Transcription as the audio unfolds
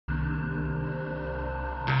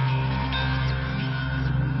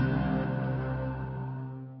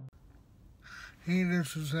Hey,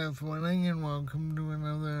 this is Seth Winning, and welcome to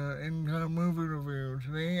another in-car movie review.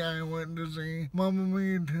 Today I went to see Mamma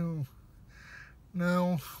Mia 2.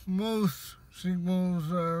 Now, most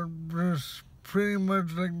sequels are just pretty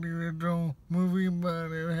much like the original movie,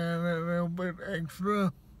 but it had a little bit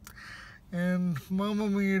extra. And Mamma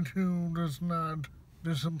Mia 2 does not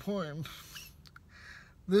disappoint.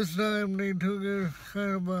 This time they took a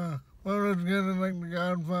kind of a, well, it's kind of like The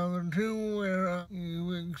Godfather 2, where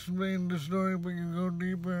you explain the story but you go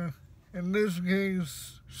deeper. In this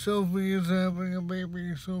case, Sophie is having a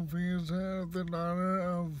baby. Sophie is the daughter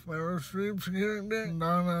of Meryl Streep's character,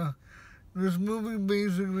 Donna. This movie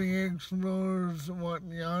basically explores what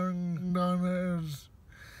young Donna is,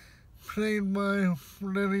 played by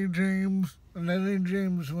Lily James. Lily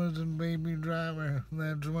James was in Baby Driver.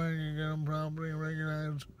 That's where you can probably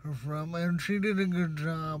recognize her from. And she did a good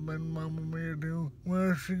job in Mamma Mia 2,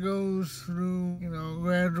 where she goes through,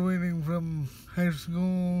 graduating from high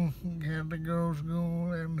school, Catholic girls'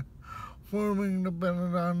 school, and forming the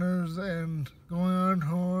Belladonnas and going on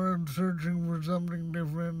tour and searching for something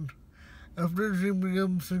different. After she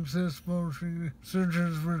becomes successful, she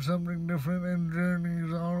searches for something different and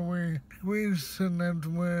journeys all the way to Greece, and that's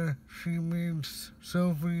where she meets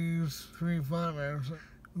Sophie's three fathers.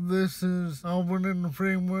 This is all within the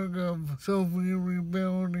framework of Sophie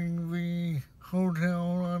rebuilding the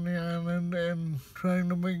hotel on the island and trying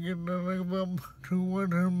to make it live up to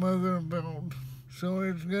what her mother built. So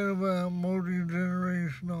it's kind of a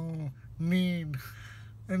multi-generational need.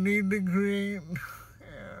 A need to create,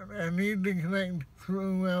 I need to connect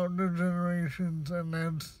throughout the generations, and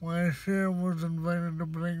that's why Cher was invited to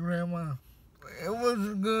play Grandma. It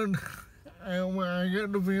was good. I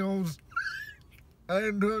got the feels.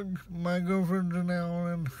 I took my girlfriend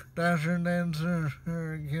Janel and Dasher Dancer,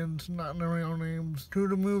 her kids, not their real names, to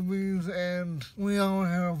the movies, and we all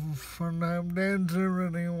had a fun time. Dancer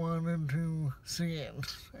really wanted to see it,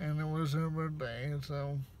 and it was her birthday,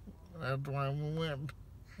 so that's why we went.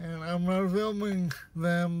 And I'm not filming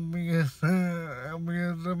them because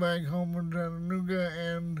they're back home in Chattanooga,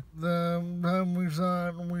 and the time we saw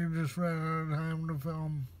it, we just ran out of time to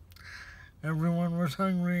film. Everyone was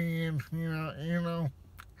hungry, and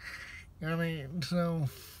gotta eat. So,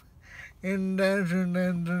 in Dasher and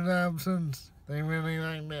Dancer's absence, they really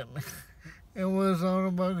liked it. It was all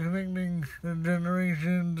about connecting the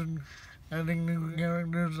generations and adding new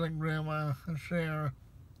characters like Grandma Cher.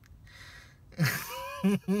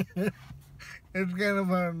 It's kind of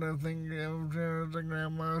hard to think of Cher as a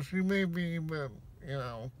grandma. She may be, but,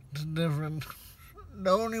 it's different. The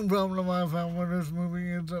only problem I found with this movie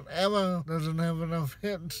is that Emma doesn't have enough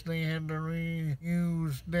hits. They had to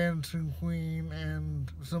reuse Dancing Queen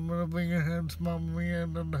and some of the bigger hits, Mamma Mia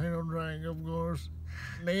and the title track, of course.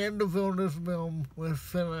 They had to fill this film with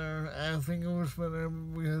filler. I think it was filler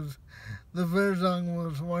because the first song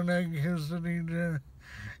was One Egg Kiss the Teacher,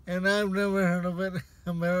 and I've never heard of it.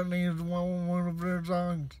 Apparently it's one of their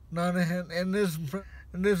songs, not a hit. And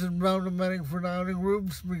this is problematic for a lot of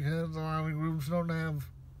groups because a lot of groups don't have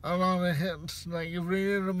a lot of hits. Like, if you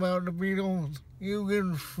read about the Beatles, you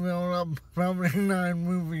can fill up probably 9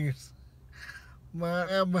 movies.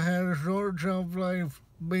 But ABBA had a short shelf life,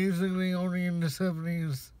 basically only in the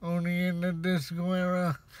 70s, only in the disco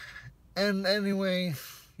era. And anyway,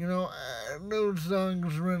 those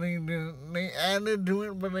songs really they added to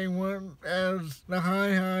it, but they weren't as the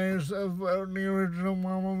high highs of the original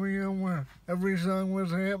Mamma Mia, where every song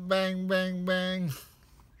was a hit, bang, bang, bang.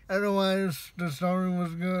 Otherwise, the story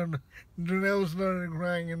was good. Janel started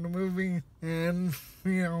crying in the movie, and,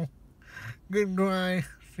 good cry.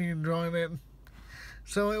 She enjoyed it.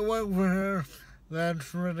 So it worked for her.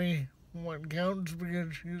 That's really what counts,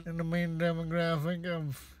 because she's in the main demographic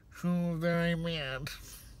of who they're aiming at.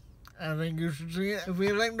 I think you should see it. If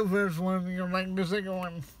you like the first one, you'll like the second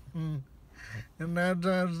one. And that's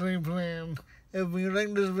as they planned. If you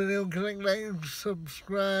like this video, click like,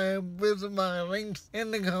 subscribe, visit my links in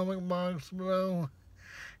the comment box below.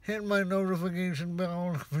 Hit my notification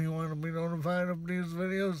bell if you want to be notified of these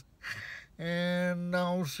videos. And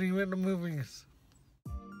I'll see you in the movies.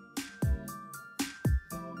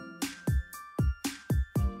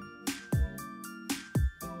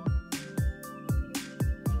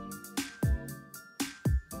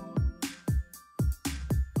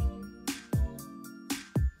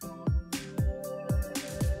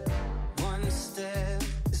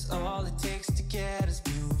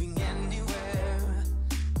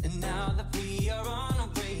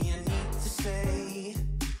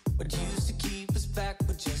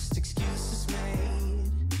 Just excuses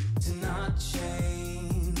made to not change.